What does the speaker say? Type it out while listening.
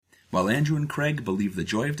While Andrew and Craig believe the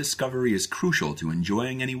joy of discovery is crucial to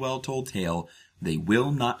enjoying any well-told tale, they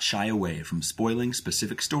will not shy away from spoiling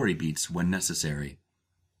specific story beats when necessary.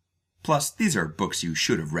 Plus, these are books you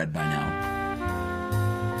should have read by now.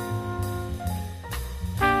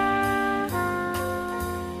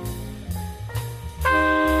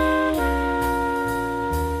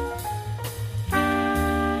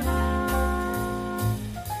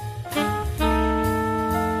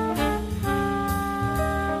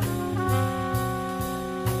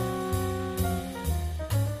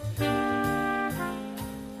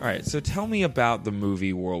 So tell me about the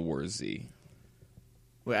movie World War Z.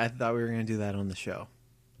 Wait, I thought we were going to do that on the show.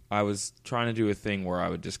 I was trying to do a thing where I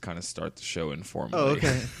would just kind of start the show informally. Oh,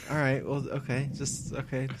 okay. All right. Well, okay.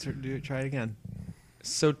 Try it again.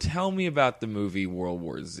 So tell me about the movie World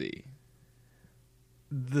War Z.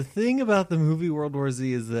 The thing about the movie World War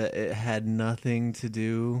Z is that it had nothing to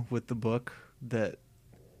do with the book that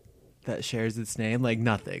shares its name. Like,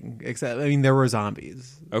 nothing. Except, I mean, there were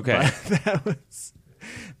zombies. Okay. But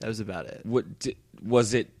that was about it.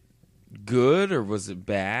 Was it good or was it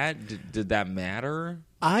bad? Did that matter?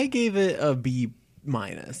 I gave it a B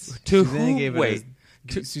minus. To Susanna whom?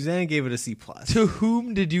 Susanna gave it a C plus. To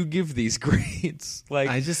whom did you give these grades? Like,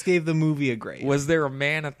 I just gave the movie a grade. Was there a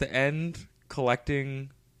man at the end collecting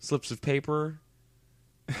slips of paper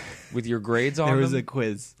with your grades on them? There was a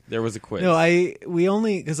quiz. There was a quiz. No,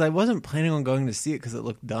 because I wasn't planning on going to see it because it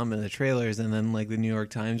looked dumb in the trailers, and then like the New York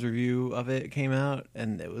Times review of it came out,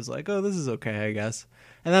 and it was like, oh, this is okay, I guess.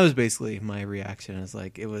 And that was basically my reaction. It's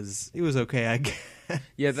like it was okay, I guess.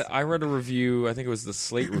 Yeah, I read a review. I think it was the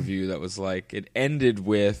Slate review that was like it ended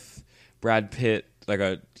with Brad Pitt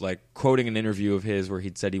like quoting an interview of his where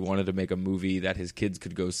he'd said he wanted to make a movie that his kids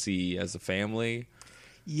could go see as a family.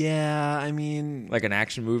 Yeah, I mean, like an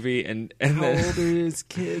action movie, and how old are his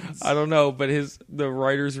kids? I don't know, but the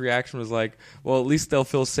writer's reaction was like, "Well, at least they'll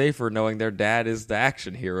feel safer knowing their dad is the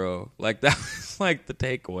action hero." Like that was like the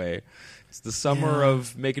takeaway. It's the summer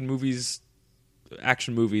of making movies,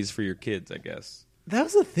 action movies for your kids, I guess. That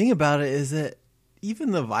was the thing about it, is that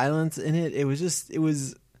even the violence in it, it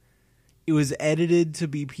was edited to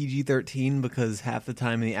be PG-13 because half the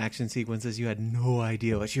time in the action sequences you had no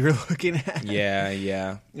idea what you were looking at.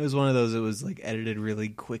 Yeah. It was one of those, it was like edited really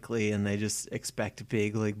quickly and they just expect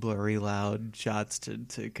big, like blurry, loud shots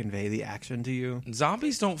to convey the action to you.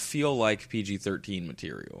 Zombies don't feel like PG-13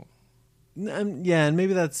 material. Yeah, and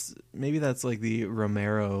maybe that's like the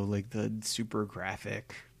Romero, like the super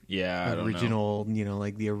graphic original,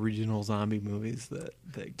 like the original zombie movies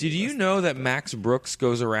that Did you know that Max Brooks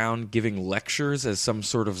goes around giving lectures as some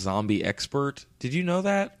sort of zombie expert? Did you know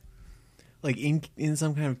that? Like in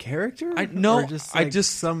some kind of character? No, that's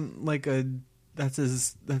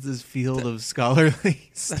his field of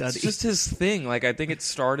scholarly study. That's just his thing. Like, I think it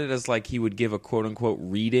started as like he would give a quote unquote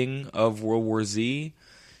reading of World War Z,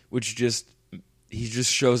 which he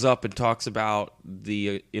just shows up and talks about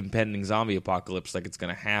the impending zombie apocalypse like it's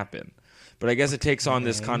going to happen. But I guess it takes on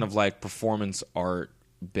this kind of like performance art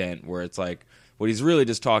bent where it's like what he's really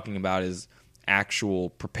just talking about is actual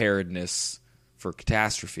preparedness for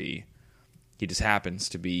catastrophe. He just happens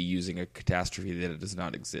to be using a catastrophe that does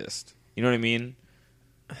not exist. You know what I mean?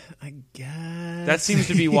 I guess. That seems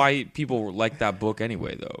to be why people like that book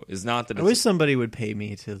anyway, though. Is not that I wish somebody would pay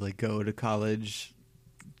me to like go to college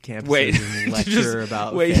campuses and lecture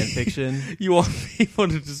about fan fiction. You want people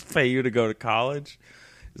to just pay you to go to college?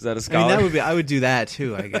 Is that a scholarship? I mean, I would do that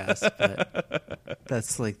too, I guess. But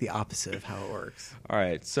that's like the opposite of how it works. All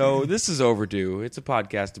right, so this is Overdue. It's a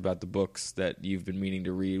podcast about the books that you've been meaning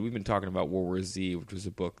to read. We've been talking about World War Z, which was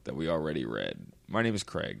a book that we already read. My name is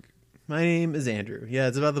Craig. My name is Andrew. Yeah,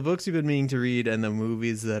 it's about the books you've been meaning to read and the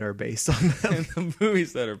movies that are based on them. And the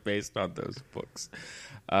movies that are based on those books.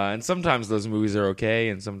 And sometimes those movies are okay,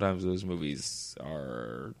 and sometimes those movies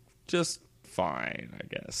are just fine, I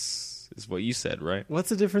guess, is what you said, right? What's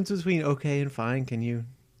the difference between okay and fine? Can you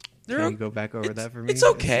go back over that for me? It's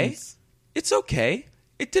okay. It's okay.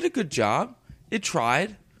 It did a good job. It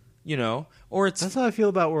tried, or it's... That's how I feel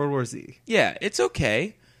about World War Z. Yeah, it's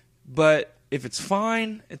okay, but if it's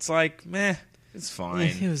fine, it's like, meh, it's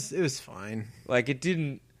fine. It was fine. Like, it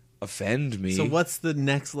didn't offend me. So what's the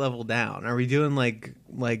next level down? Are we doing like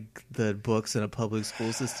the books in a public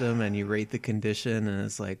school system and you rate the condition and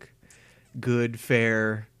it's like good,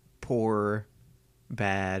 fair, poor,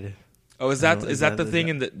 bad? Oh, is that the thing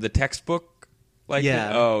in the textbook? Like,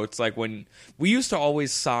 yeah. It's like when we used to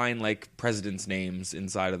always sign like presidents' names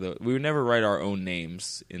inside of we would never write our own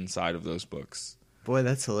names inside of those books. Boy,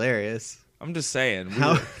 that's hilarious. I'm just saying.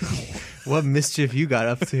 What mischief you got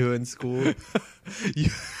up to in school?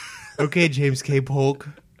 Okay, James K. Polk.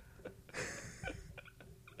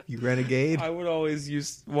 You renegade. I would always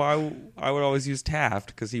use Taft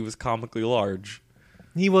because he was comically large.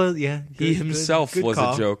 He was, yeah. He himself good was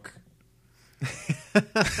call. a joke.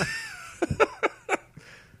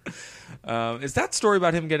 Is that story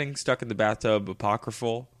about him getting stuck in the bathtub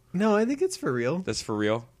apocryphal? No, I think it's for real. That's for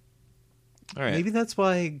real? All right. Maybe that's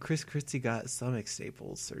why Chris Christie got stomach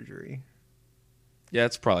staples surgery. Yeah,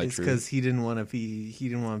 it's probably It's true. because he didn't want to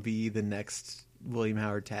be the next William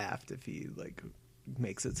Howard Taft if he like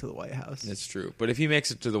makes it to the White House. It's true. But if he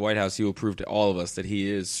makes it to the White House, he will prove to all of us that he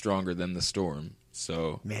is stronger than the storm.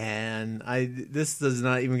 So Man, this is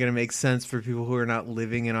not even going to make sense for people who are not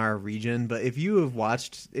living in our region. But if you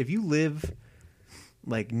live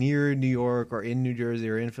like near New York or in New Jersey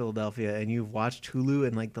or in Philadelphia, and you've watched Hulu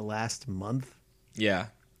in like the last month, yeah.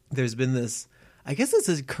 there's been this. I guess it's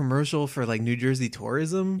a commercial for like New Jersey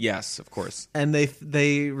tourism. Yes, of course. And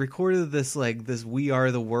they recorded this "We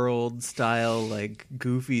Are the World" style like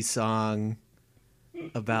goofy song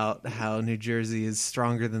about how New Jersey is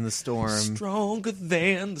stronger than the storm. Stronger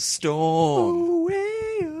than the storm.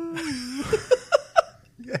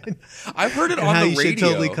 I've heard it And on how the you radio.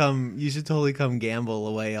 should totally come gamble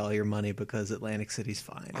away all your money because Atlantic City's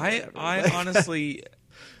fine. or whatever. I honestly,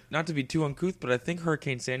 not to be too uncouth, but I think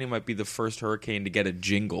Hurricane Sandy might be the first hurricane to get a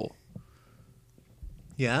jingle.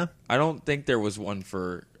 Yeah. I don't think there was one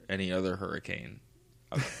for any other hurricane.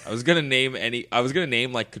 I was gonna name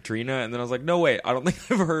like Katrina, and then I was like, no wait, I don't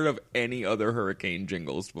think I've heard of any other hurricane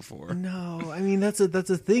jingles before. No, I mean that's a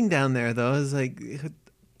thing down there though. Is like,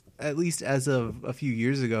 at least as of a few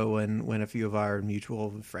years ago, when a few of our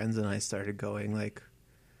mutual friends and I started going, like,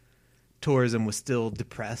 tourism was still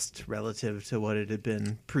depressed relative to what it had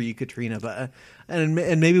been pre-Katrina. But and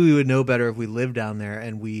maybe we would know better if we lived down there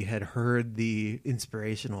and we had heard the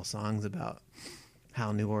inspirational songs about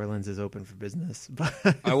how New Orleans is open for business. But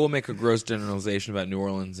I will make a gross generalization about New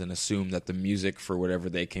Orleans and assume that the music for whatever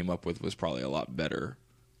they came up with was probably a lot better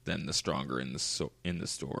than the Stronger in the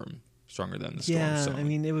Storm. Stronger than the Storm yeah, song. I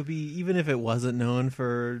mean, it would be, even if it wasn't known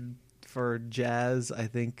for jazz, I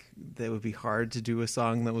think that would be hard to do a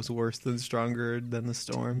song that was worse than Stronger Than the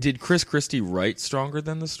Storm. Did Chris Christie write Stronger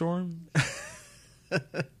Than the Storm?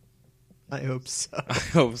 I hope so. I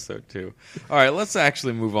hope so too. All right, let's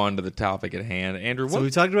actually move on to the topic at hand. Andrew, So what? we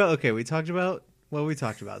talked about what we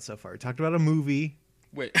talked about so far. We talked about a movie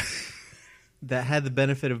Wait. that had the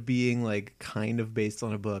benefit of being like kind of based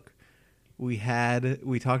on a book. We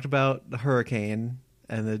talked about the hurricane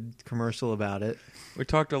and the commercial about it. We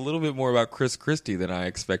talked a little bit more about Chris Christie than I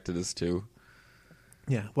expected us to.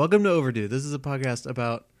 Yeah. Welcome to Overdue. This is a podcast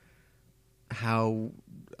about how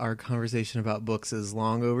our conversation about books is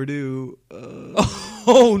long overdue.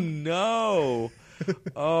 Oh no!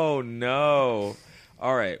 Oh no!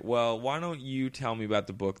 All right. Well, why don't you tell me about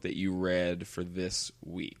the book that you read for this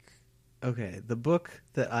week? Okay, the book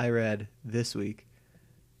that I read this week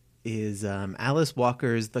is Alice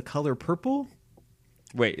Walker's The Color Purple.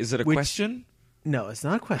 Wait, is it a Which- question? No, it's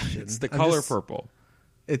not a question. It's The I'm Color just- Purple.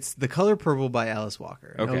 It's The Color Purple by Alice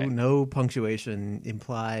Walker. Okay. No punctuation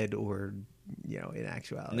implied or, in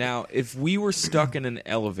actuality. Now, if we were stuck in an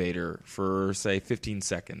elevator for, say, 15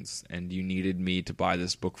 seconds and you needed me to buy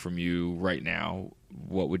this book from you right now,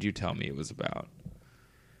 what would you tell me it was about?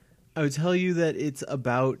 I would tell you that it's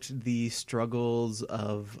about the struggles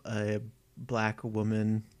of a black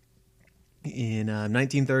woman in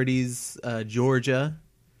 1930s Georgia,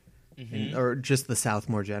 or just the South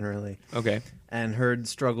more generally. Okay. And her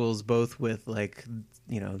struggles both with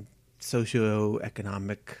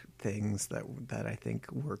socioeconomic things that I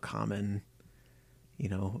think were common,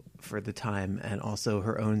 for the time, and also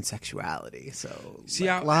her own sexuality. So See,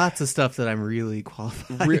 I- lots of stuff that I'm really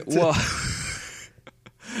qualified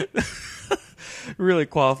Really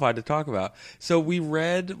qualified to talk about. So we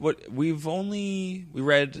read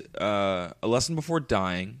A Lesson Before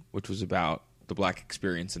Dying, which was about the black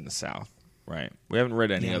experience in the South, right? We haven't read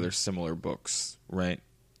any Yeah. other similar books, right?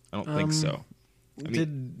 I don't think so. I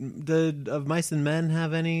mean, Did Of Mice and Men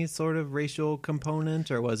have any sort of racial component,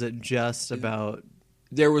 or was it just about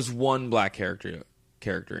there was one black character in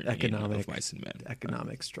Economic- Of Mice and Men,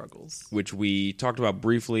 economic struggles? which we talked about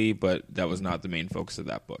briefly, but that was not the main focus of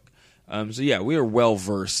that book. So yeah, we are well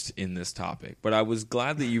versed in this topic. But I was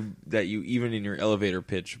glad that you even in your elevator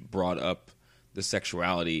pitch brought up the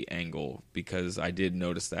sexuality angle, because I did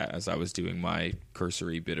notice that as I was doing my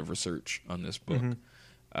cursory bit of research on this book.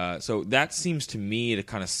 So that seems to me to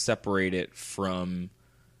kind of separate it from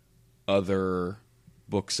other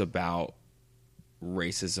books about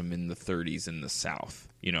racism in the 30s in the South.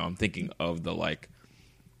 I'm thinking of the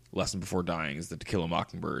Lesson Before Dying is the To Kill a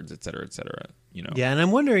Mockingbirds, et cetera, you know. Yeah, and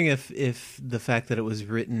I'm wondering if the fact that it was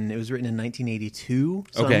written in 1982.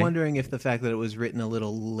 So Okay. I'm wondering if the fact that it was written a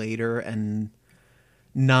little later and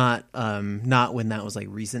not when that was like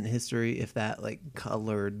recent history, if that like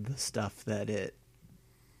colored the stuff that it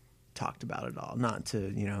talked about at all. Not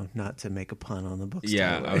to make a pun on the book's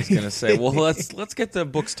Yeah, title. I was gonna say. Well, let's get the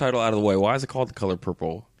book's title out of the way. Why is it called The Color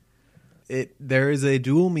Purple? There is a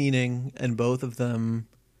dual meaning, and both of them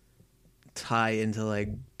tie into like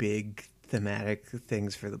big thematic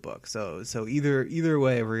things for the book. So either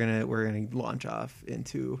way, we're gonna launch off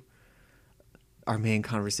into our main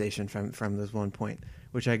conversation from this one point,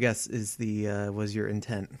 which I guess is was your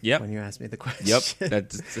intent when you asked me the question. Yep.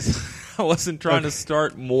 I wasn't trying to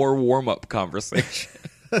start more warm up conversation.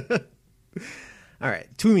 All right,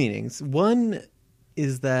 two meanings. One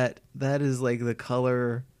is that is like the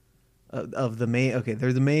color of the main. Okay,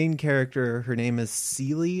 there's the main character. Her name is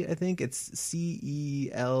Celie. I think it's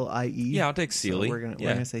Celie. Yeah, I'll take Celie. So we're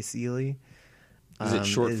gonna say Celie. Is it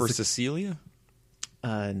short for Cecilia? No,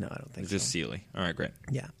 I don't think It's just so. Celie. All right, great.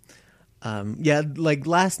 Yeah. Yeah, like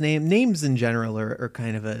last names in general are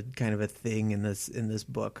kind of a thing in this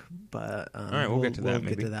book, but all right, we'll get to that. We'll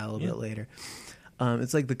get to that a little bit later.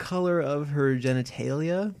 It's like the color of her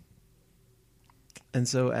genitalia, and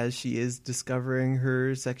so as she is discovering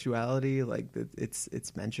her sexuality, like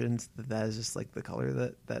it's mentioned that is just like the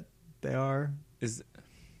color that they are.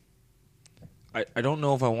 I don't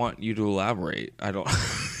know if I want you to elaborate. I don't.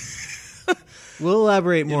 We'll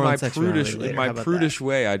elaborate more in my on sexuality prudish later. in my How about prudish that?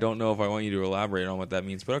 way. I don't know if I want you to elaborate on what that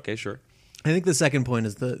means, but okay, sure. I think the second point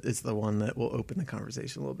is the one that will open the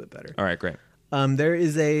conversation a little bit better. All right, great.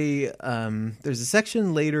 There's a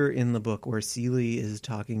section later in the book where Celie is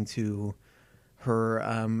talking to her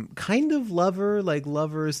kind of lover /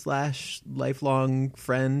 lifelong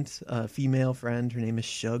friend, female friend. Her name is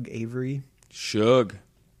Shug Avery. Shug.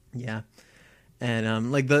 Yeah.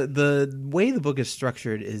 And like the way the book is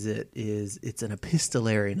structured it's an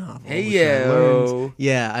epistolary novel. Hey, which yo.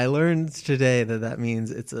 I learned today that means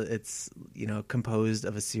it's composed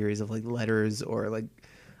of a series of like letters or like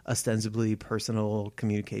ostensibly personal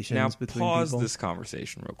communications Now between pause people. this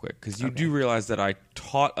conversation real quick because you do realize that I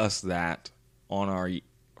taught us that on our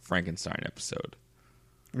Frankenstein episode.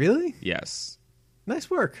 Really? Yes. Nice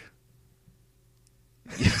work.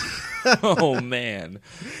 Oh man.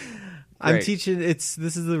 I'm Great. teaching. This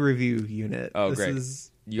is the review unit. Oh, this great.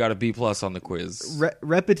 Is, You got a B+ on the quiz.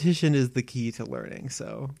 repetition is the key to learning.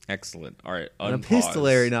 So Excellent. All right. an Unpause.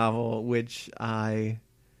 epistolary novel, which I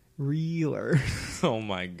relearned. Oh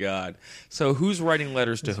my god. So who's writing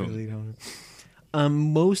letters to whom? Really don't.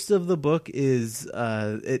 Most of the book is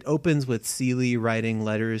it opens with Celie writing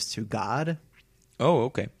letters to God, Oh,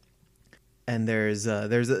 okay. and there's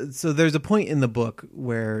a point in the book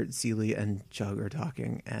where Celie and Chug are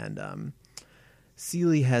talking, and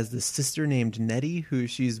Celie has this sister named Nettie who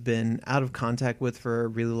she's been out of contact with for a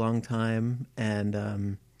really long time,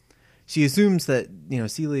 and she assumes that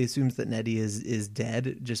Celie assumes that Nettie is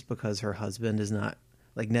dead just because her husband is not.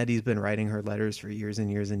 Like, Nettie's been writing her letters for years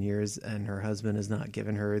and years and years, and her husband has not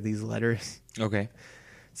given her these letters. Okay.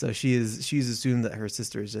 So she's assumed that her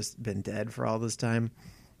sister has just been dead for all this time.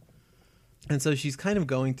 And so she's kind of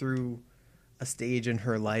going through a stage in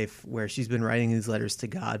her life where she's been writing these letters to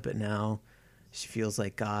God, but now she feels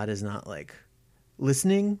like God is not, like,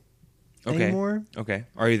 listening anymore. Okay.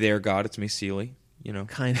 Are you there, God? It's me, Celie.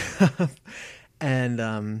 Kind of.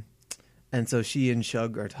 And so she and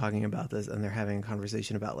Shug are talking about this, and they're having a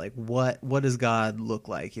conversation about like what does God look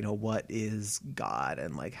like? What is God,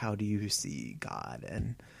 and like how do you see God?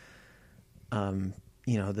 And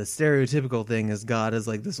the stereotypical thing is God is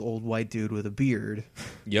like this old white dude with a beard.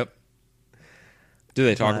 Yep. Do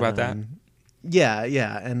they talk about that?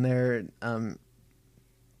 Yeah, and they're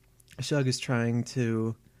Shug is trying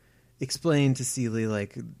to explain to Celie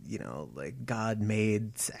like God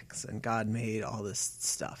made sex and God made all this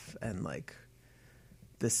stuff, and like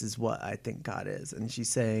this is what I think God is. And she's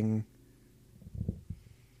saying,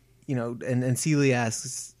 and Celie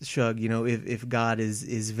asks Shug, if God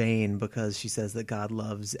is vain, because she says that God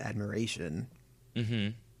loves admiration. Mm-hmm.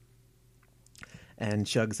 And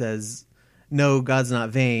Shug says, no, God's not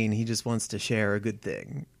vain. He just wants to share a good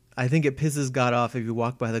thing. I think it pisses God off if you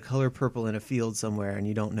walk by the color purple in a field somewhere and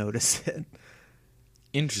you don't notice it.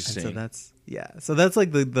 Interesting. And so that's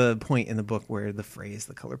like the point in the book where the phrase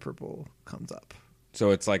 "the color purple" comes up.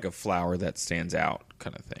 So it's like a flower that stands out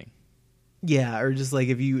kind of thing. Yeah, or just like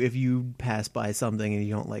if you pass by something and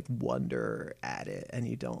you don't like wonder at it and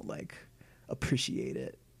you don't like appreciate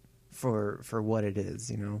it for what it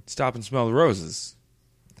is, Stop and smell the roses.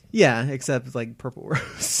 Yeah, except like purple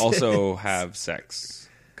rose. Also have sex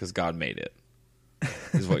because God made it,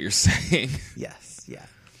 is what you're saying. Yes, yeah.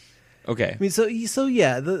 Okay. I mean, so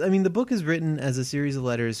yeah. The book is written as a series of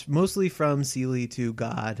letters, mostly from Seeley to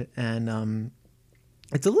God, and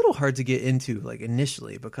it's a little hard to get into like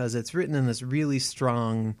initially because it's written in this really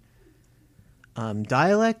strong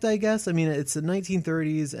dialect, I guess. I mean, it's the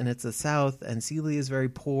 1930s and it's the South, and Seeley is very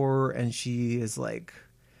poor, and she is like,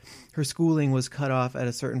 her schooling was cut off at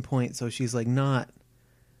a certain point, so she's like not,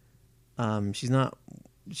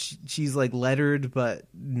 she's like lettered, but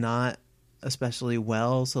not especially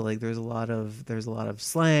well. So like, there's a lot of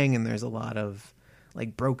slang, and there's a lot of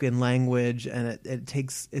like broken language, and it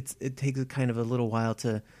takes a kind of a little while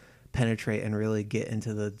to penetrate and really get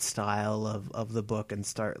into the style of the book and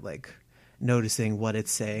start like noticing what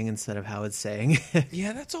it's saying instead of how it's saying it.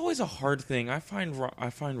 Yeah, that's always a hard thing. I find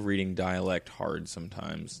reading dialect hard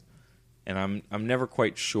sometimes, and I'm never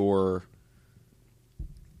quite sure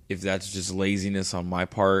if that's just laziness on my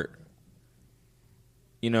part,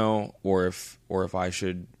 or if I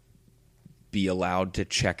should be allowed to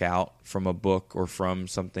check out from a book or from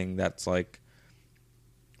something that's like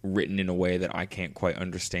written in a way that I can't quite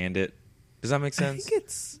understand it. Does that make sense? I think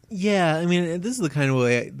yeah. I mean, this is the kind of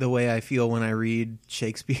way I feel when I read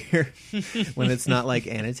Shakespeare, when it's not like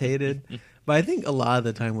annotated. But I think a lot of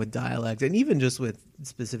the time with dialect, and even just with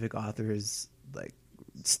specific authors, like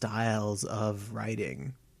styles of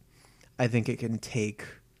writing, I think it can take.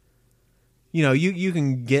 You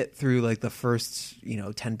can get through like the first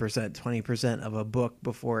 10%, 20% of a book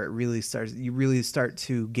before it really starts. You really start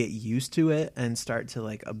to get used to it and start to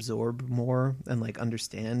like absorb more and like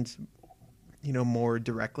understand more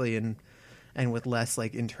directly and with less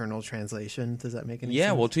like internal translation. Does that make any sense?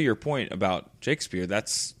 Yeah, well, to your point about Shakespeare,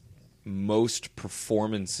 that's most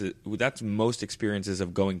performances, that's most experiences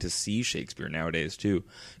of going to see Shakespeare nowadays too,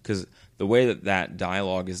 because the way that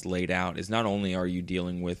dialogue is laid out is not only are you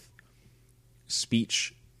dealing with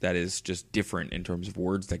speech that is just different in terms of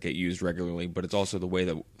words that get used regularly, but it's also the way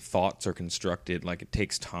that thoughts are constructed. Like, it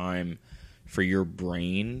takes time for your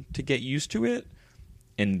brain to get used to it,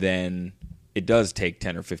 and then it does take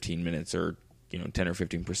 10 or 15 minutes or 10 or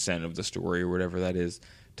 15% of the story or whatever that is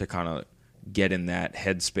to kind of get in that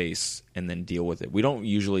headspace and then deal with it. We don't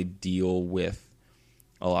usually deal with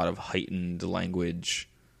a lot of heightened language,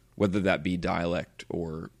 whether that be dialect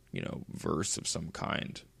or verse of some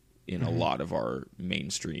kind, in a lot of our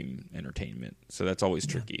mainstream entertainment. So that's always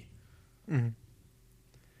tricky. Mm-hmm.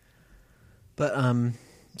 But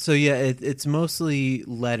so yeah, it's mostly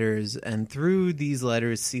letters, and through these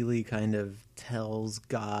letters, Seeley kind of tells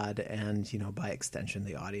God and by extension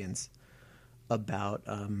the audience about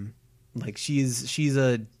like she's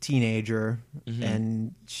a teenager, Mm-hmm.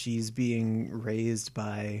 and she's being raised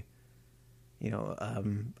by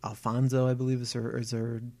Alfonso, I believe is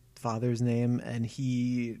her father's name, and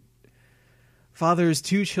he fathers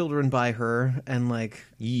 2 children by her and like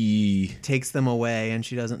takes them away, and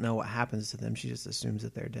she doesn't know what happens to them. She just assumes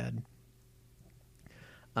that they're dead.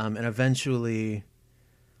 And eventually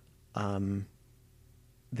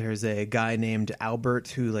there's a guy named Albert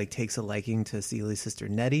who like takes a liking to Seeley's sister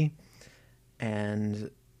Nettie, and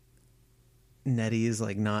Nettie is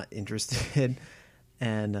like not interested.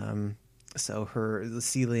 And so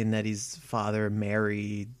Seeley and Nettie's father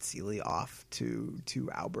married Seeley off to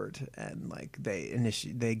Albert, and like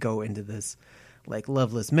they go into this like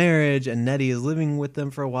loveless marriage, and Nettie is living with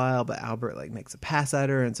them for a while, but Albert like makes a pass at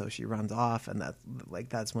her, and so she runs off, and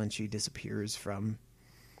that's when she disappears from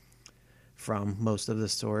most of the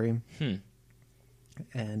story.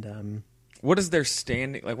 And what is their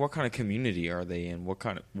standing? Like, what kind of community are they in?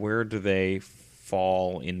 Where do they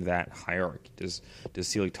fall in that hierarchy? Does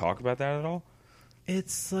Seeley talk about that at all?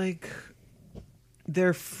 It's like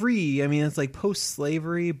they're free. I mean, it's like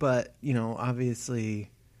post-slavery, but obviously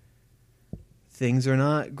things are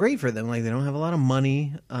not great for them. Like, they don't have a lot of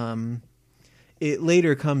money. It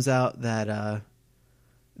later comes out that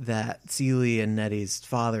Seeley and Nettie's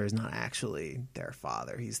father is not actually their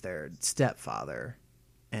father. He's their stepfather,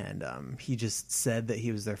 and he just said that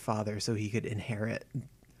he was their father so he could inherit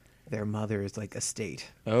their mother's like estate.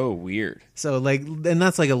 Oh, weird. So like, and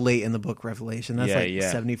that's like a late in the book revelation. That's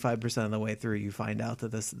 75% of the way through, you find out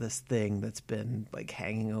that this thing that's been like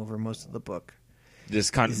hanging over most of the book is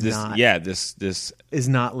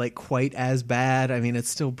not like quite as bad. I mean, it's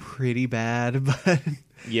still pretty bad, but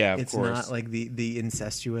yeah, of it's course. not like the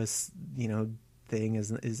incestuous thing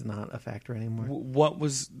is not a factor anymore. What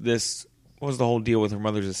was the whole deal with her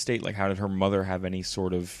mother's estate? Like, how did her mother have any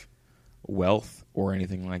sort of wealth or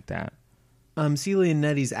anything like that? Celie and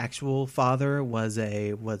Nettie's actual father was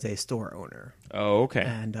a store owner, Oh, okay.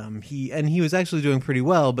 and he was actually doing pretty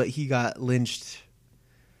well, but he got lynched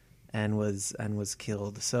and was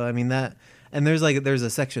killed. So I mean that, and there's a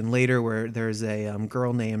section later where there's a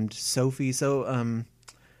girl named Sophie. So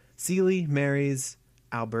Celie marries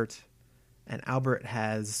Albert, and Albert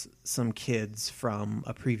has some kids from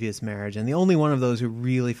a previous marriage, and the only one of those who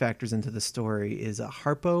really factors into the story is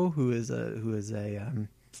Harpo, who is a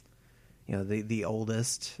the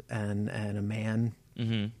oldest and a man.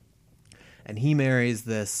 Mm-hmm. And he marries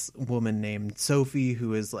this woman named Sophie,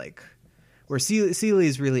 who is like, where Celie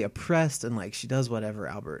is really oppressed, and like she does whatever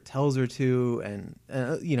Albert tells her to, and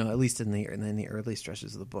at least in the early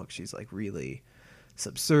stretches of the book, she's like really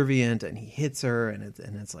subservient, and he hits her, and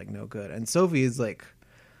it's like no good. And Sophie is like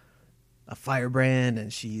a firebrand,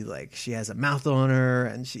 and she has a mouth on her,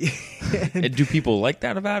 and she And do people like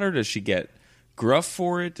that about her? Does she get gruff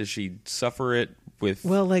for it? Does she suffer it with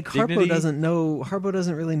dignity? Harpo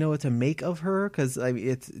doesn't really know what to make of her, because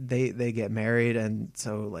they get married, and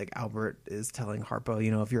so like Albert is telling Harpo,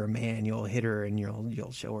 if you're a man, you'll hit her and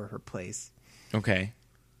you'll show her place. Okay.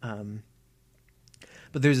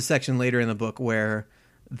 But there's a section later in the book where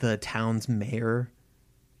the town's mayor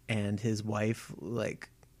and his wife like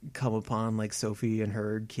come upon like Sophie and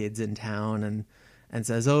her kids in town, and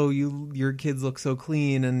says, "Oh, your kids look so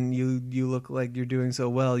clean, and you look like you're doing so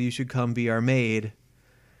well. You should come be our maid."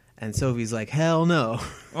 And Sophie's like, "Hell no!"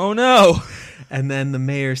 Oh no! And then the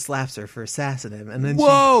mayor slaps her for sassing him, and then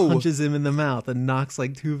Whoa! she punches him in the mouth and knocks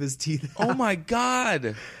like 2 of his teeth out. Oh my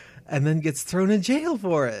god! And then gets thrown in jail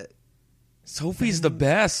for it. Sophie's the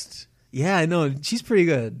best. Yeah, I know. She's pretty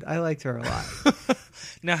good. I liked her a lot.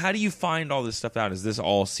 Now, how do you find all this stuff out? Is this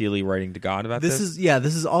all Celie writing to God about this?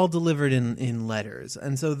 This is all delivered in letters.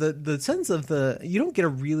 And so the sense of you don't get a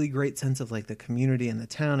really great sense of like the community and the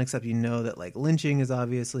town, except that like lynching is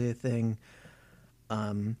obviously a thing.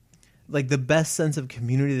 Like the best sense of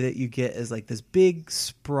community that you get is like this big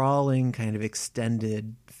sprawling kind of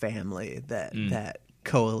extended family that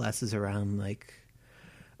coalesces around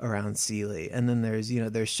Celie. And then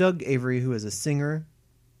there's Shug Avery, who is a singer,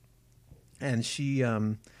 and she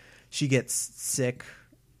gets sick,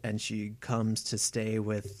 and she comes to stay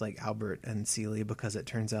with like Albert and Celie, because it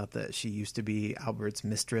turns out that she used to be Albert's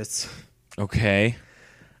mistress. Okay.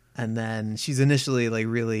 And then she's initially like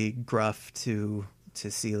really gruff to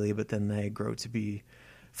Celie, but then they grow to be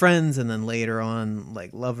friends, and then later on like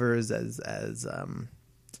lovers as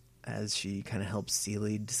she kind of helps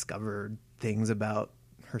Celie discover things about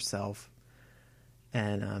herself.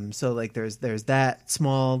 And so like there's that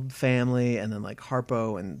small family, and then like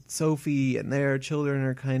Harpo and Sophie and their children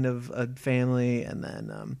are kind of a family. And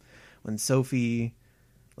then when Sophie,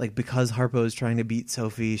 like, because Harpo is trying to beat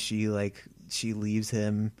Sophie, she leaves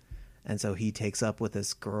him, and so he takes up with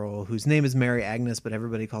this girl whose name is Mary Agnes, but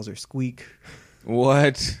everybody calls her Squeak.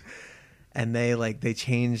 What? And they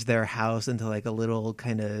change their house into like a little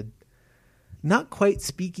kind of not quite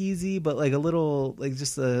speakeasy, but like a little like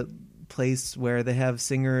just a place where they have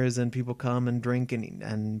singers and people come and drink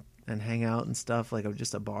and hang out and stuff, like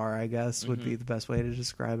just a bar, I guess, would be the best way to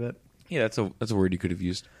describe it. Yeah, that's a word you could have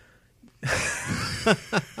used. If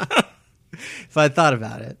I thought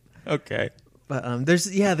about it. Okay. But there's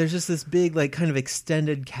just this big like kind of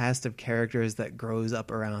extended cast of characters that grows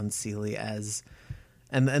up around Celie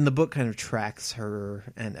and the book kind of tracks her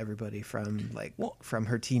and everybody from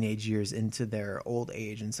her teenage years into their old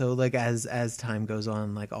age. And so like as time goes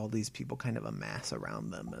on, like all these people kind of amass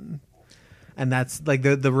around them, and that's like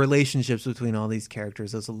the relationships between all these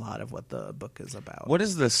characters is a lot of what the book is about. What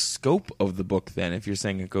is the scope of the book then? If you're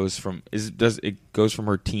saying it goes from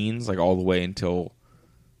her teens like all the way until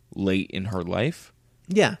late in her life?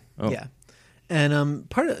 Yeah. Oh. Yeah. And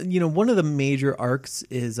part of one of the major arcs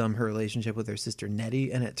is her relationship with her sister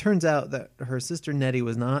Nettie, and it turns out that her sister Nettie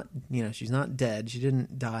was not, she's not dead. She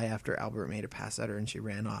didn't die after Albert made a pass at her and she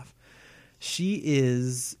ran off. She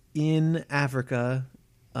is in Africa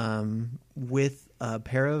with a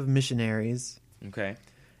pair of missionaries. Okay.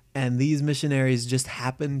 And these missionaries just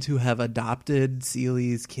happen to have adopted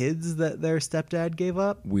Celie's kids that their stepdad gave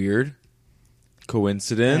up. Weird.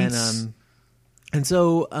 Coincidence. And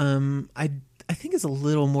so I think it's a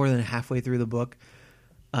little more than halfway through the book.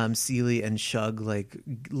 Celie and Shug like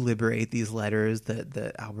liberate these letters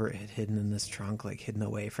that Albert had hidden in this trunk, like hidden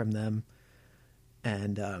away from them,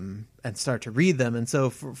 and start to read them. And so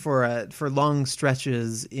for long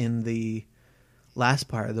stretches in the last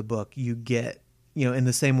part of the book, you get in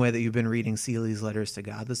the same way that you've been reading Seeley's letters to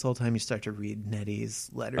God this whole time, you start to read Nettie's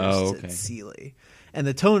letters to Seeley. And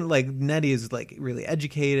the tone, like, Nettie is, like, really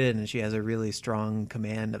educated, and she has a really strong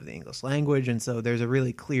command of the English language, and so there's a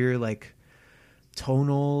really clear, like,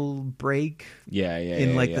 tonal break.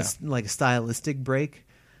 This like, stylistic break.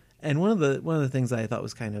 And one of the things I thought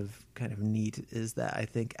was kind of neat is that I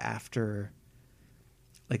think after,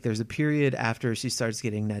 like, there's a period after she starts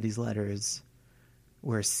getting Nettie's letters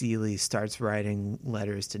where Seeley starts writing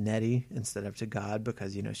letters to Nettie instead of to God,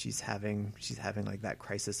 because she's having like that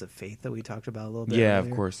crisis of faith that we talked about a little bit earlier. Of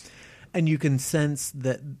course. And you can sense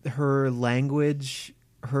that her language,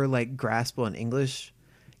 her like grasp on English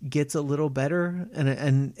gets a little better,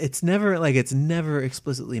 and it's never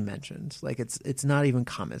explicitly mentioned. Like it's not even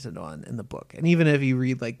commented on in the book. And even if you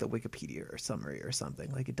read like the Wikipedia or summary or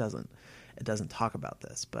something, like it doesn't talk about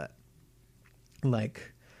this, but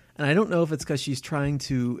like. And I don't know if it's because she's trying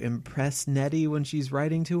to impress Nettie when she's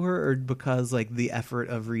writing to her, or because like the effort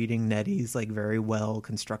of reading Nettie's like very well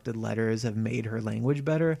constructed letters have made her language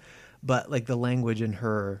better. But like the language in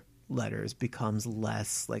her letters becomes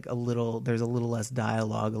less like there's a little less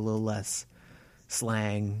dialogue, a little less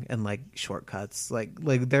slang and like shortcuts. Like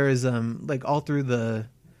there is like all through the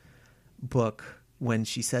book when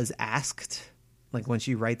she says asked, like when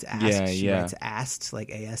she writes asked, she writes asked,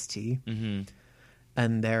 like AST. Mm-hmm.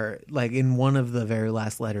 And they're like in one of the very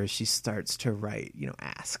last letters, she starts to write,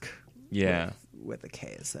 ask. With a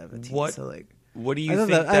K of 17. What? So like, what do you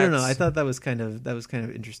think? I don't know. I thought that was kind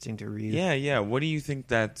of interesting to read. Yeah. What do you think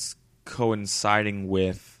that's coinciding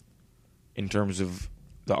with in terms of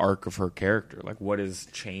the arc of her character? Like, what is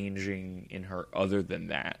changing in her other than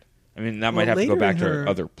that? I mean, that might have to go back to her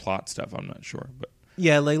other plot stuff. I'm not sure, but.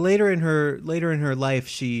 Yeah, like later in her life,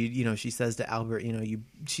 she she says to Albert,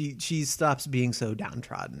 she stops being so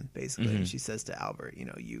downtrodden. Basically, Mm-hmm. She says to Albert,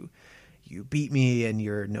 you beat me and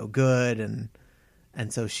you're no good,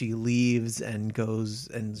 and so she leaves and goes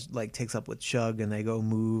and like takes up with Shug, and they go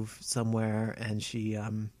move somewhere, and she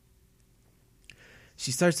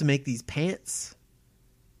starts to make these pants.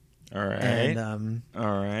 All right. And all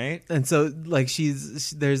right. And so like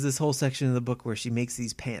there's this whole section of the book where she makes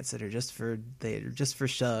these pants that are just for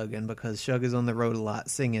Shug, and because Shug is on the road a lot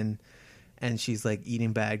singing, and she's like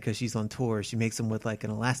eating bad because she's on tour, she makes them with like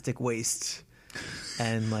an elastic waist,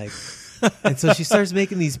 and like and so she starts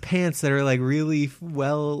making these pants that are like really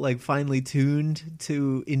well like finely tuned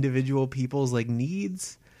to individual people's like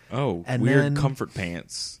needs. Oh, and weird then, comfort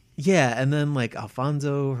pants. Yeah, and then like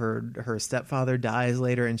Alfonso, her stepfather dies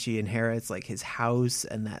later, and she inherits like his house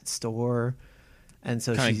and that store, and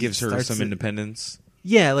so kind she of gives her some to, independence.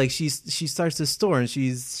 Yeah, like she starts a store, and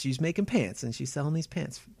she's making pants, and she's selling these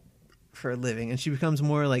pants for a living, and she becomes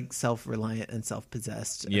more like self-reliant and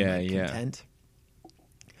self-possessed. And, content.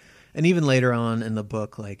 And even later on in the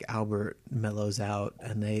book, like Albert mellows out,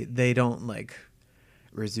 and they don't like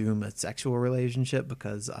resume a sexual relationship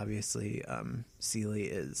because obviously Seeley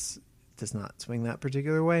does not swing that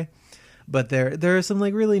particular way. But there are some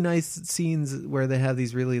like really nice scenes where they have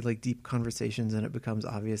these really like deep conversations, and it becomes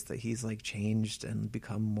obvious that he's like changed and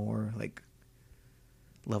become more like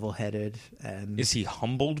level-headed. And is he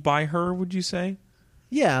humbled by her, would you say?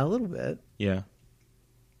 Yeah, a little bit. Yeah.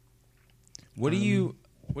 What do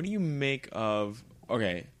you make of?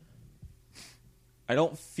 Okay, I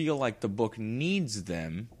don't feel like the book needs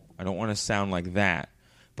them. I don't want to sound like that.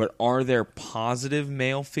 But are there positive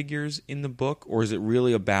male figures in the book, or is it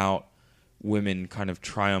really about women kind of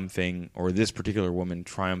triumphing, or this particular woman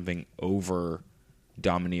triumphing over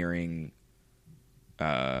domineering,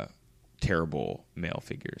 terrible male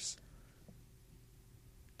figures?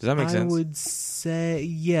 Does that make sense? I would say,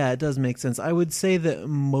 yeah, it does make sense. I would say that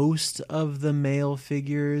most of the male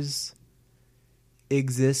figures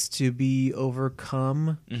exist to be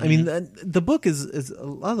overcome. Mm-hmm. I mean, the book is a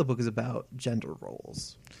lot of the book is about gender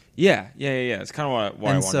roles. Yeah. It's kind of why I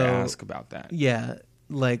wanted to ask about that. Yeah,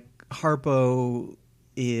 like Harpo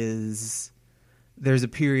is. There's a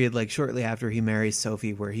period like shortly after he marries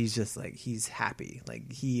Sophie where he's just like he's happy,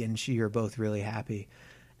 like he and she are both really happy.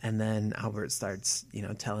 And then Albert starts,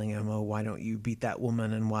 telling him, "Oh, why don't you beat that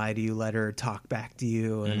woman? And why do you let her talk back to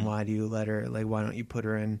you? And why do you let her why don't you put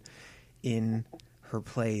her in her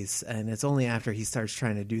place?" And it's only after he starts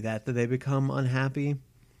trying to do that they become unhappy.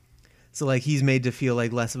 So like he's made to feel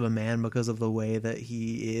like less of a man because of the way that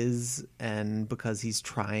he is, and because he's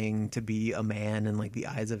trying to be a man in like the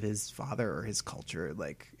eyes of his father or his culture.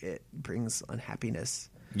 Like it brings unhappiness.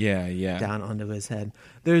 Yeah. Down onto his head.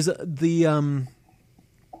 There's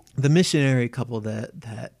the missionary couple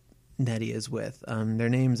that Nettie is with. Their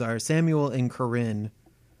names are Samuel and Corinne.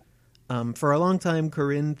 For a long time,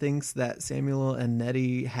 Corinne thinks that Samuel and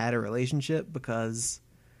Nettie had a relationship because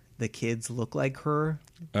the kids look like her.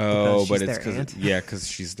 Oh, but it's because because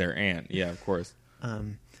she's their aunt. Yeah, of course.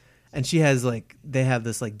 And she has they have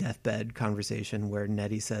this deathbed conversation where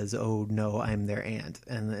Nettie says, "Oh no, I'm their aunt,"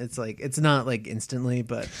 and it's not instantly,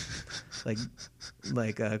 but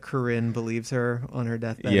Corinne believes her on her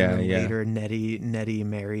deathbed. Yeah, and then yeah. Later, Nettie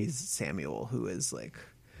marries Samuel, who is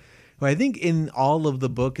who I think in all of the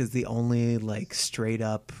book is the only straight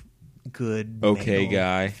up good Okay male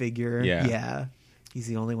guy figure. Yeah. He's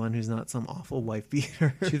the only one who's not some awful wife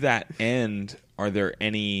beater. To that end, are there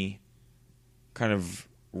any kind of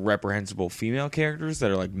reprehensible female characters that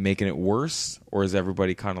are making it worse, or is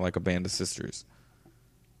everybody kind of like a band of sisters?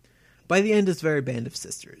 By the end, it's very Band of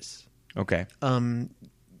Sisters. Okay.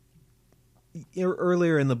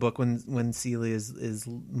 Earlier in the book, when Celie is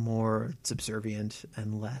more subservient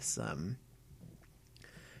and less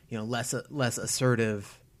less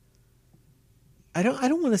assertive, I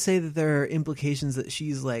don't want to say that there are implications that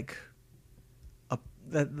she's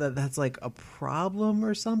that's a problem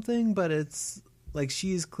or something, but it's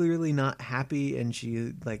she's clearly not happy, and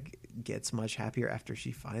she gets much happier after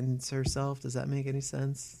she finds herself. Does that make any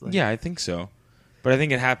sense? Yeah, I think so. But I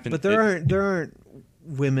think it happened. But there aren't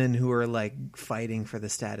women who are fighting for the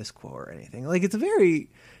status quo or anything. It's a very,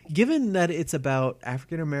 given that it's about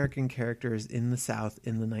African American characters in the South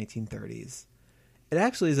in the 1930s, it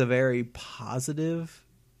actually is a very positive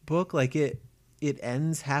book. It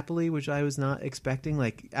ends happily, which I was not expecting.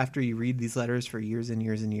 After you read these letters for years and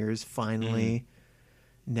years and years, finally,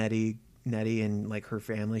 Nettie and her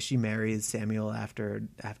family, she marries Samuel after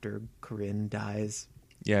Corinne dies.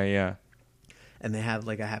 Yeah, yeah. And they have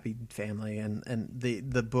a happy family, and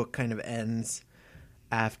the book kind of ends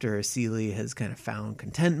after Celie has kind of found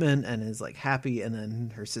contentment and is happy, and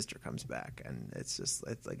then her sister comes back, and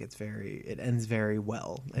it ends very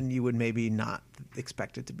well, and you would maybe not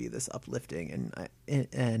expect it to be this uplifting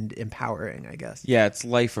and empowering, I guess. Yeah, it's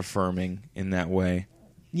life affirming in that way.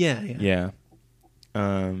 Yeah.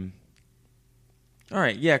 All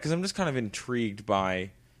right, yeah, because I'm just kind of intrigued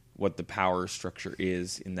by what the power structure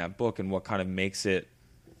is in that book and what kind of makes it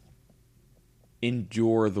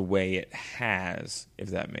endure the way it has, if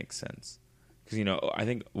that makes sense. Because, I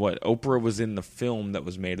think, Oprah was in the film that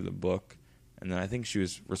was made of the book, and then I think she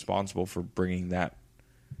was responsible for bringing that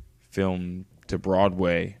film to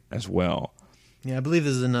Broadway as well. Yeah, I believe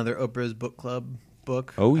this is another Oprah's Book Club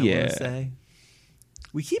book. Oh, I yeah. want to say.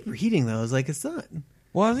 We keep reading those. It's not...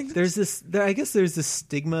 Well, I think I guess there's this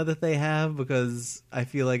stigma that they have, because I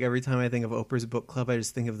feel every time I think of Oprah's Book Club, I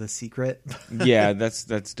just think of The Secret. Yeah, that's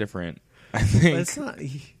different. I think. But it's not.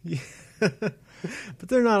 But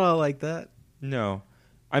they're not all like that. No.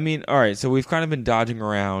 I mean, all right, so we've kind of been dodging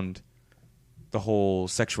around the whole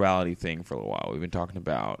sexuality thing for a while. We've been talking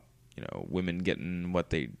about, women getting what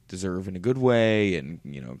they deserve in a good way, and,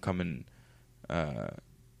 coming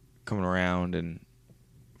around and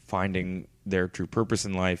finding their true purpose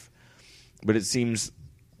in life. But it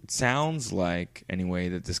sounds like, anyway,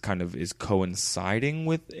 that this kind of is coinciding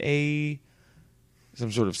with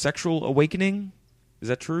some sort of sexual awakening. Is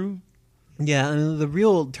that true? Yeah, and the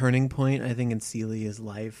real turning point, I think, in Celia's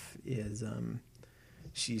life is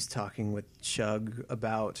she's talking with Shug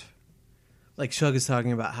about... Shug is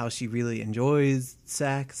talking about how she really enjoys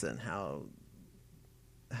sex, and how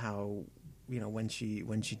when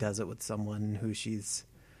she does it with someone who she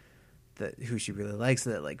really likes,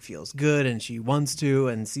 that feels good and she wants to.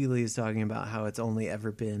 And Celie is talking about how it's only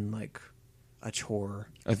ever been a chore,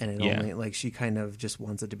 and it only she kind of just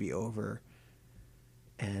wants it to be over.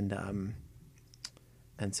 And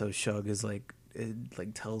so Shug is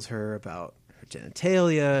tells her about her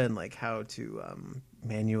genitalia and how to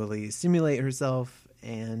manually stimulate herself.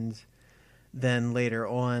 And then later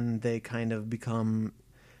on, they kind of become...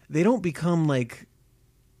 They don't become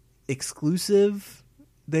exclusive.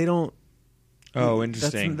 They don't... Oh,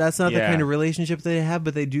 interesting. That's not the kind of relationship they have,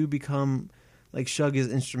 but they do become... Shug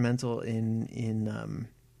is instrumental in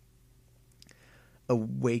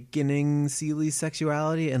awakening Celie's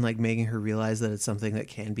sexuality and making her realize that it's something that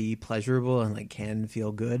can be pleasurable and can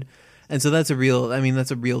feel good. And so that's a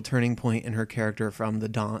real turning point in her character, from the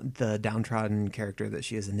downtrodden character that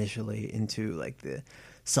she is initially into the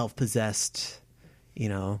self-possessed,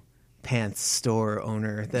 pants store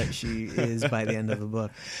owner that she is by the end of the book.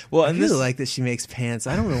 Well, I really like that she makes pants.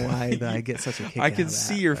 I don't know why I get such a kick out of that. I can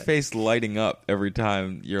see your face lighting up every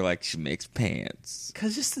time you're like, she makes pants.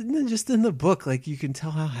 Because just in the book, you can tell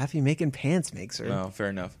how happy making pants makes her. No, fair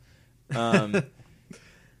enough.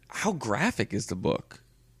 How graphic is the book?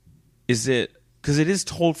 Is it... Because it is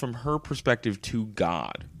told from her perspective to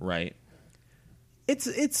God, right?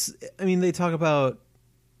 It's. I mean, they talk about.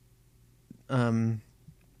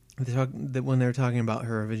 They talk that when they're talking about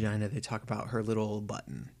her vagina, they talk about her little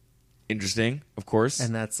button, Interesting, of course.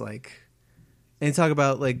 and that's like, and they talk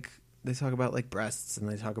about like breasts, and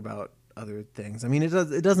they talk about other things. I mean, it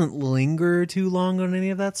doesn't linger too long on any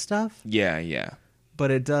of that stuff, yeah.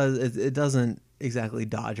 but it does. It doesn't exactly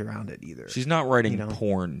dodge around it either. She's not writing You know?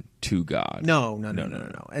 porn to God. No.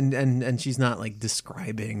 And she's not like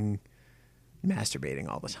describing masturbating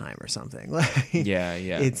all the time or something. Like, Yeah.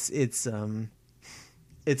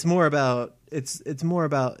 It's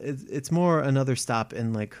more another stop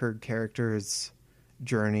in like her character's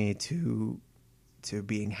journey to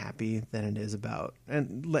being happy than it is about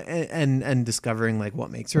and discovering like what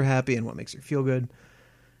makes her happy and what makes her feel good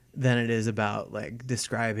than it is about like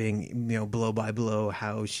describing, you know, blow by blow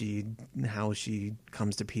how she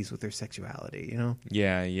comes to peace with her sexuality, you know?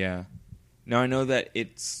 Yeah. Now I know that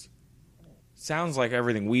sounds like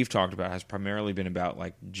everything we've talked about has primarily been about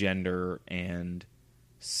like gender and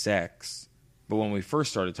sex, but when we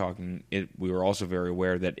first started talking, we were also very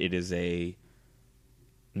aware that it is a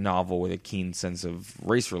novel with a keen sense of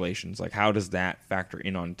race relations. Like, how does that factor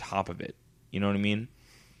in on top of it? You know what I mean?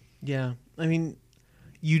 Yeah. I mean,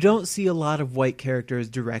 you don't see a lot of white characters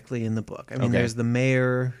directly in the book. I mean, Okay. there's the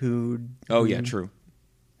mayor who Yeah, true.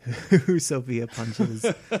 who Sophia punches.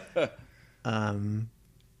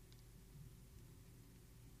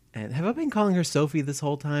 And have I been calling her Sophie this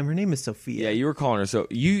whole time? Her name is Sophia. Yeah, you were calling her so.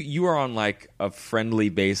 You are on like a friendly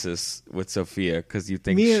basis with Sophia because you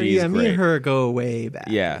think she's great. Me and her go way back.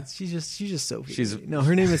 Yeah. she's just Sophie. She's- No,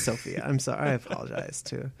 her name is Sophia. I'm sorry. I apologize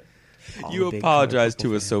to. all You the big apologize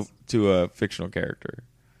Color Purple fans. to a fictional character.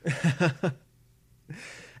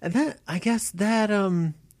 And that, I guess that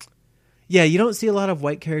yeah, you don't see a lot of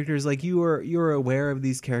white characters. Like you're aware of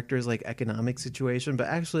these characters like economic situation, but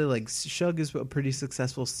actually like Shug is a pretty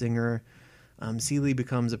successful singer. Seeley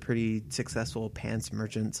becomes a pretty successful pants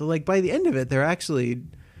merchant. So like by the end of it, they're actually,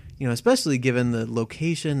 you know, especially given the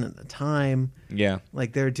location and the time, Yeah,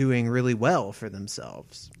 like they're doing really well for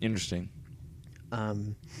themselves. interesting.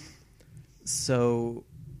 So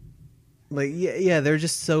like yeah, there are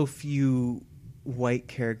just so few white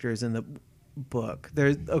characters in the book.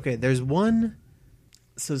 There's one.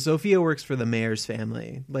 So Sophia works for the mayor's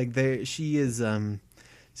family. Like she is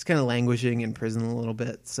she's kind of languishing in prison a little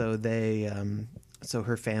bit. So so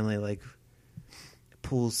her family like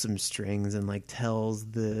pulls some strings and like tells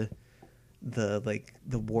the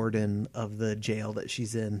warden of the jail that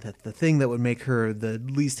she's in that the thing that would make her the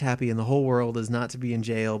least happy in the whole world is not to be in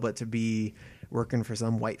jail but to be working for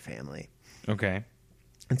some white family. Okay.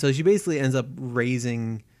 And so she basically ends up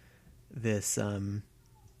raising this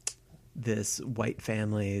white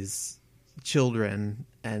family's children,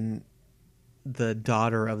 and the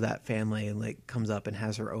daughter of that family like comes up and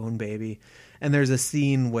has her own baby. And there's a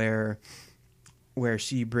scene where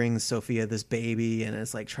she brings Sophia this baby and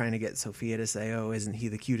is like trying to get Sophia to say, "Oh, isn't he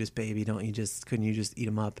the cutest baby? Couldn't you just eat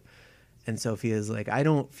him up?" And Sophia's like, "I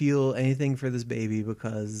don't feel anything for this baby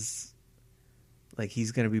because like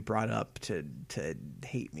he's going to be brought up to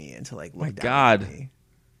hate me and to like look My down God. on me."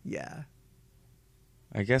 Yeah.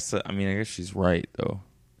 I guess she's right though.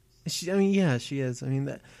 She is. I mean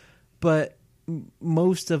that, but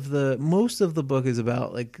most of the book is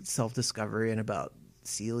about like self-discovery and about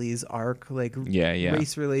Seeley's arc. Like, Yeah.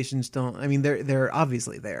 race relations don't. I mean, they're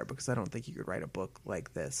obviously there because I don't think you could write a book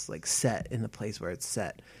like this, like set in the place where it's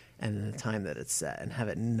set and in the time that it's set, and have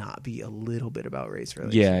it not be a little bit about race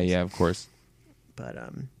relations. Yeah, of course. But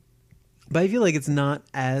I feel like it's not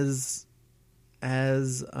as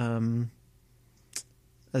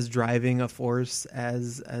driving a force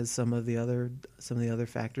as some of the other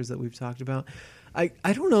factors that we've talked about. I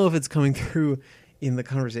don't know if it's coming through in the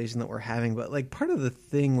conversation that we're having, but like part of the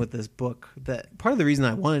thing with this book, that part of the reason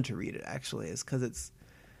I wanted to read it actually is because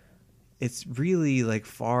it's really like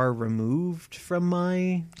far removed from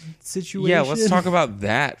my situation. Yeah, let's talk about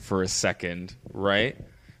that for a second, right?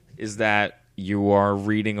 Is that you are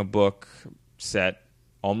reading a book set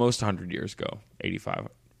almost 100 years ago, 85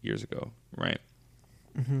 years ago, right?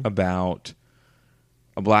 Mm-hmm. About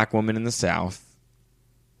a black woman in the South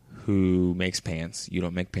who makes pants. You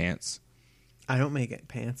don't make pants. I don't make it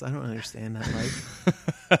pants. I don't understand that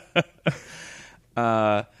life.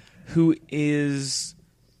 Who is,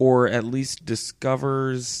 or at least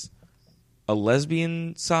discovers, a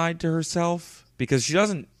lesbian side to herself, because she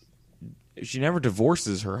never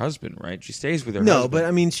divorces her husband, right? She stays with her husband. No, but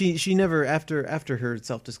I mean, she never, after her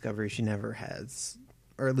self-discovery, she never has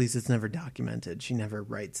or at least it's never documented. She never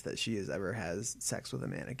writes that she ever has sex with a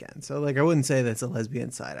man again. So like I wouldn't say that's a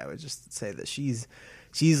lesbian side. I would just say that she's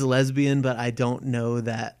a lesbian, but I don't know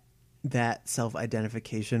that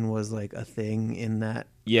self-identification was like a thing in that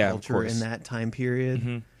culture in that time period.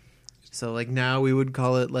 Mm-hmm. So like now we would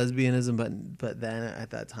call it lesbianism, but then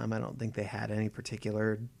at that time I don't think they had any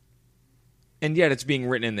particular. And yet it's being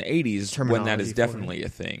written in the 80s when that is terminology for it. definitely a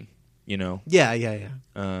thing, you know? Yeah.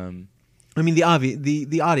 I mean,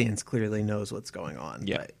 the audience clearly knows what's going on.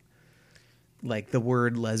 Yeah. But like the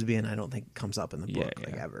word lesbian, I don't think comes up in the book Yeah.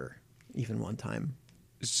 like ever, even one time.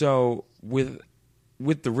 So with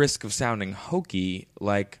the risk of sounding hokey,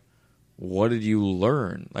 like, what did you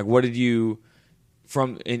learn? Like, what did you,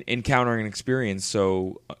 from encountering an experience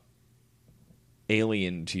so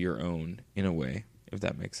alien to your own, in a way, if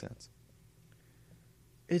that makes sense?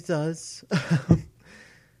 It does.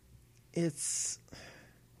 It's...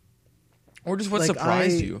 Or just what like,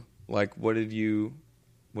 surprised you? Like, what did you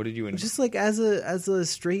just like as a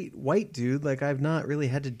straight white dude, like I've not really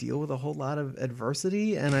had to deal with a whole lot of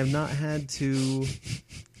adversity, and I've not had to.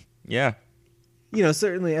 Yeah. You know,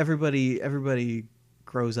 certainly everybody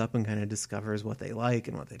grows up and kind of discovers what they like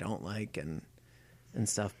and what they don't like and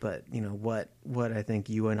stuff. But you know what I think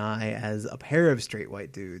you and I, as a pair of straight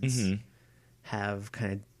white dudes, Mm-hmm. have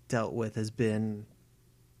kind of dealt with has been.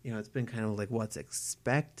 You know, it's been kind of like what's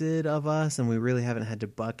expected of us, and we really haven't had to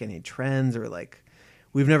buck any trends, or like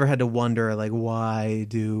we've never had to wonder like why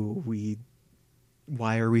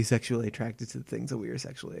are we sexually attracted to the things that we are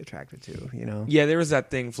sexually attracted to, you know? Yeah, there was that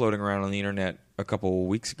thing floating around on the internet a couple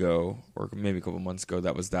weeks ago, or maybe a couple months ago,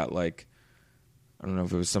 that was that, like, I don't know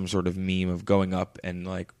if it was some sort of meme of going up and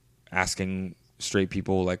like asking straight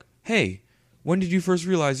people like, hey, when did you first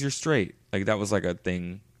realize you're straight? Like that was like a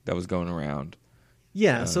thing that was going around.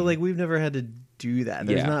 Yeah, so like we've never had to do that.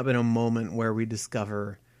 There's not been a moment where we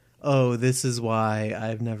discover, oh, this is why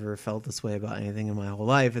I've never felt this way about anything in my whole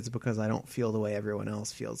life. It's because I don't feel the way everyone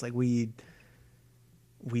else feels. Like we'd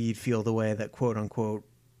feel the way that quote unquote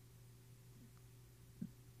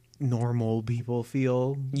normal people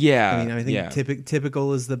feel. Yeah. I mean, I think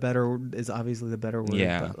typical is obviously the better word.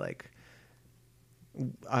 Yeah. But like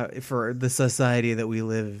for the society that we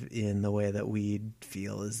live in, the way that we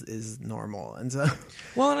feel is normal. And so,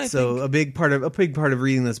 well, and I so think a big part of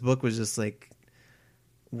reading this book was just like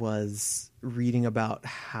reading about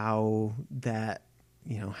how that,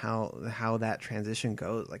 you know, how that transition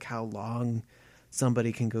goes, like how long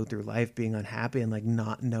somebody can go through life being unhappy and like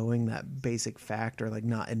not knowing that basic fact, or like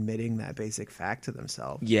not admitting that basic fact to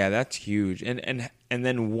themselves. Yeah, that's huge. And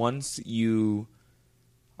then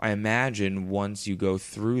I imagine once you go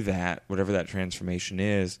through that, whatever that transformation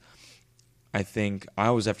is, I think I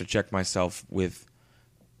always have to check myself with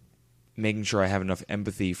making sure I have enough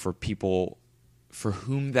empathy for people for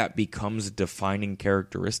whom that becomes a defining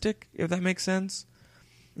characteristic, if that makes sense.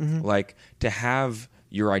 Mm-hmm. Like, to have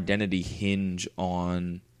your identity hinge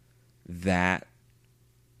on that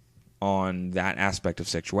aspect of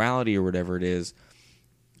sexuality or whatever it is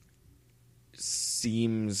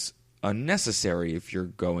seems unnecessary if you're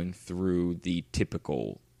going through the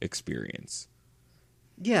typical experience.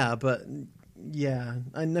 Yeah, but yeah,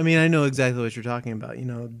 I mean, I know exactly what you're talking about. You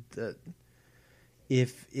know, that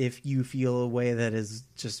if you feel a way that is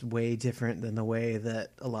just way different than the way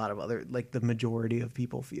that a lot of other, like the majority of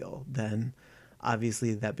people feel, then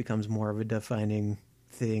obviously that becomes more of a defining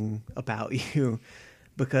thing about you.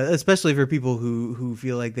 Because especially for people who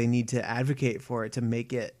feel like they need to advocate for it to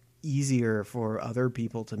make it easier for other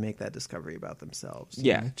people to make that discovery about themselves.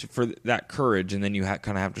 Yeah, for that courage, and then you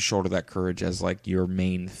kind of have to shoulder that courage as like your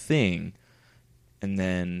main thing, and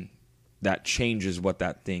then that changes what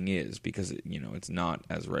that thing is, because you know it's not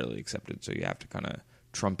as readily accepted. So you have to kind of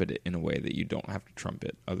trumpet it in a way that you don't have to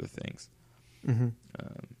trumpet other things. Mm-hmm.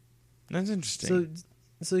 That's interesting.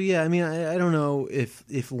 So yeah, I mean, I don't know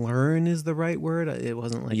if learn is the right word. It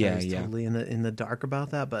wasn't like I was totally in the dark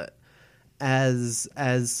about that, but as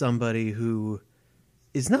somebody who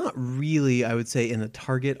is not really, I would say, in the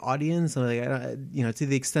target audience, like, you know, to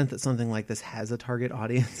the extent that something like this has a target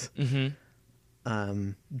audience,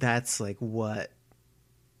 Mm-hmm. That's like what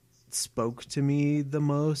spoke to me the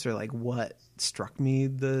most, or like what struck me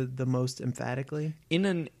the most emphatically. In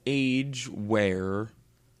an age where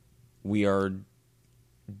we are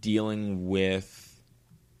dealing with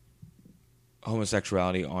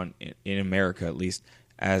homosexuality in America, at least,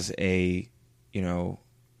 as a, you know,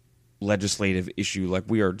 legislative issue, like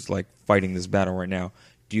we are like fighting this battle right now,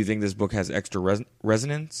 do you think this book has extra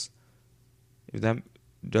resonance?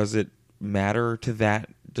 Does it matter to that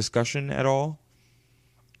discussion at all?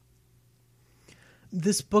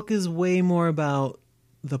 This book is way more about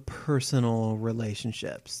the personal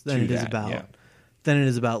relationships than To it is that, about yeah. than it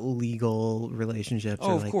is about legal relationships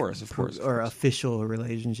Oh, or of like course, or official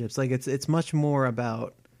relationships. Like it's much more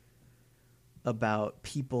about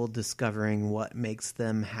people discovering what makes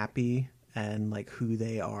them happy and like who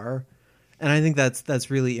they are. And I think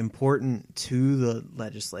that's really important to the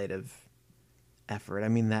legislative effort. I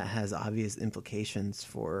mean, that has obvious implications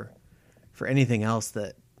for anything else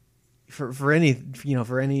that for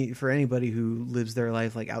anybody who lives their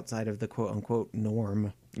life like outside of the quote unquote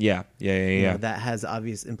norm. Yeah. You know, that has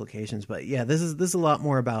obvious implications. But yeah, this is a lot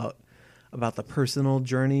more about the personal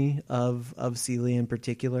journey of Celia in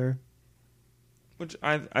particular. Which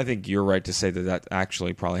I think you're right to say that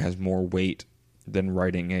actually probably has more weight than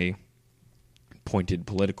writing a pointed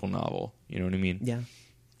political novel. You know what I mean?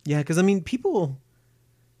 Yeah, because I mean, people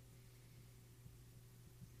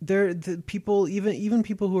even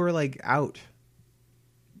people who are like out.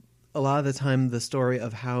 A lot of the time, the story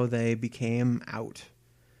of how they became out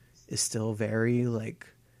is still very like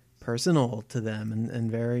personal to them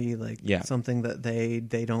and very like something that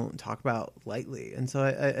they don't talk about lightly. And so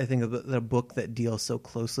I think that a book that deals so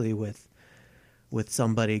closely with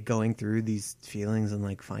somebody going through these feelings and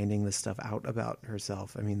like finding this stuff out about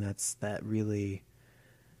herself, I mean,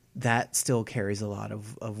 that still carries a lot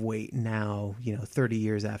of weight now, 30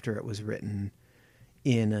 years after it was written,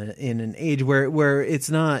 in an age where it's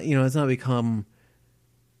not become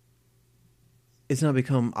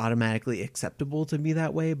automatically acceptable to be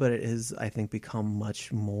that way, but it is, I think, become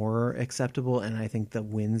much more acceptable, and I think the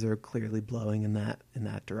winds are clearly blowing in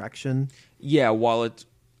that direction. Yeah, while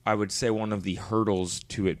I would say one of the hurdles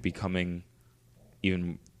to it becoming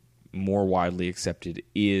even more widely accepted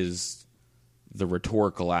is the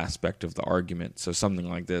rhetorical aspect of the argument. So something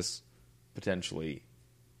like this potentially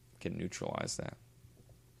can neutralize that,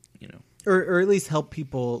 or at least help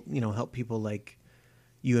people like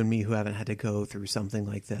you and me who haven't had to go through something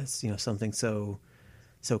like this, something so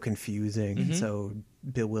confusing and so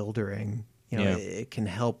bewildering. It can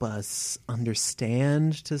help us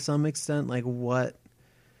understand to some extent like what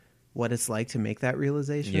it's like to make that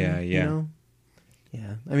realization. Yeah.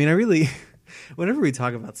 I mean, I really, whenever we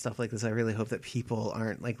talk about stuff like this, I really hope that people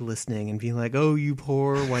aren't like listening and being like, "Oh, you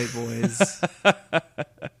poor white boys,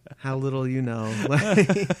 how little you know."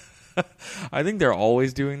 I think they're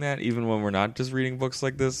always doing that, even when we're not just reading books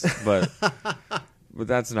like this. But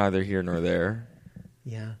that's neither here nor there.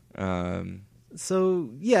 Yeah. So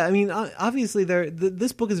yeah, I mean, obviously,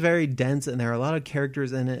 this book is very dense, and there are a lot of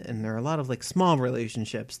characters in it, and there are a lot of like small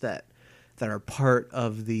relationships that are part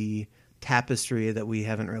of the tapestry that we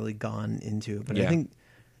haven't really gone into. But I think,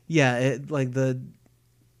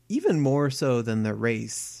 even more so than the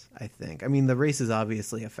race. I think. I mean, the race is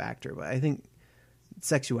obviously a factor, but I think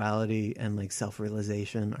sexuality and like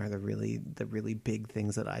self-realization are the really big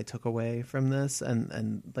things that I took away from this,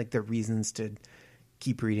 and like the reasons to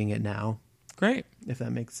keep reading it now. Great, if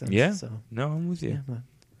that makes sense. Yeah. So no, I'm with you. Yeah,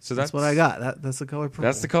 so that's what I got. That's The Color Purple.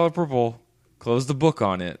 That's The Color Purple. Close the book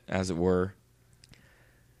on it, as it were.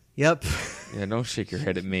 Yep. Yeah, don't shake your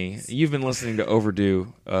head at me. You've been listening to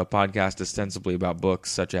Overdue, a podcast ostensibly about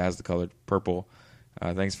books such as The Color Purple.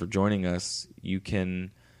 Thanks for joining us. You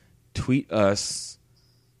can tweet us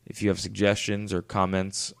if you have suggestions or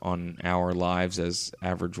comments on our lives as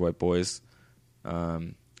average white boys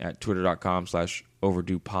at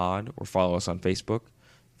twitter.com/overduepod, or follow us on Facebook,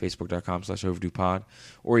 facebook.com/overduepod.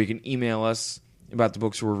 Or you can email us about the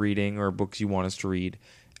books we're reading or books you want us to read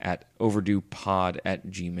at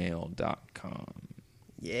overduepod@gmail.com.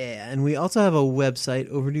 Yeah, and we also have a website,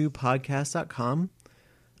 overduepodcast.com.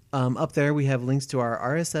 Up there, we have links to our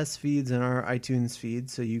RSS feeds and our iTunes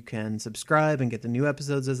feeds, so you can subscribe and get the new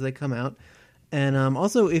episodes as they come out. And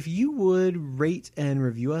also, if you would rate and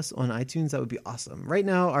review us on iTunes, that would be awesome. Right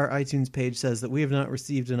now, our iTunes page says that we have not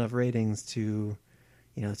received enough ratings to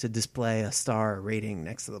display a star rating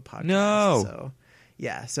next to the podcast. No. So,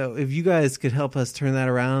 yeah. So if you guys could help us turn that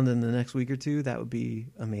around in the next week or two, that would be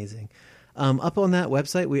amazing. Up on that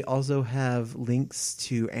website, we also have links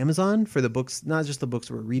to Amazon for the books, not just the books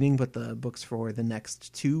we're reading, but the books for the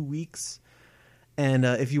next 2 weeks. And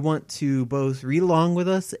if you want to both read along with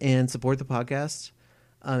us and support the podcast,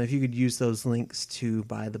 if you could use those links to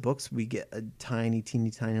buy the books, we get a teeny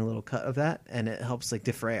little cut of that, and it helps like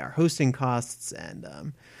defray our hosting costs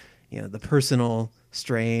and the personal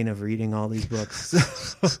strain of reading all these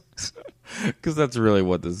books. Because that's really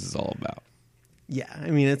what this is all about. Yeah,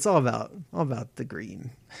 I mean, it's all about the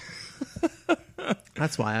green.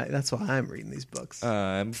 That's why I'm reading these books.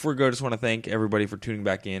 Before we go, I just want to thank everybody for tuning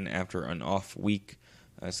back in after an off week.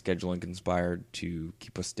 Scheduling conspired to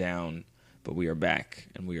keep us down, but we are back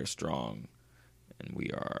and we are strong. and we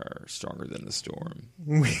are stronger than the storm.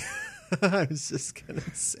 I was just going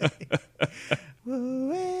to say.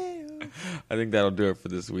 I think that'll do it for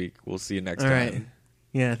this week. We'll see you next All time. right.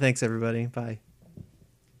 Yeah, thanks, everybody. Bye.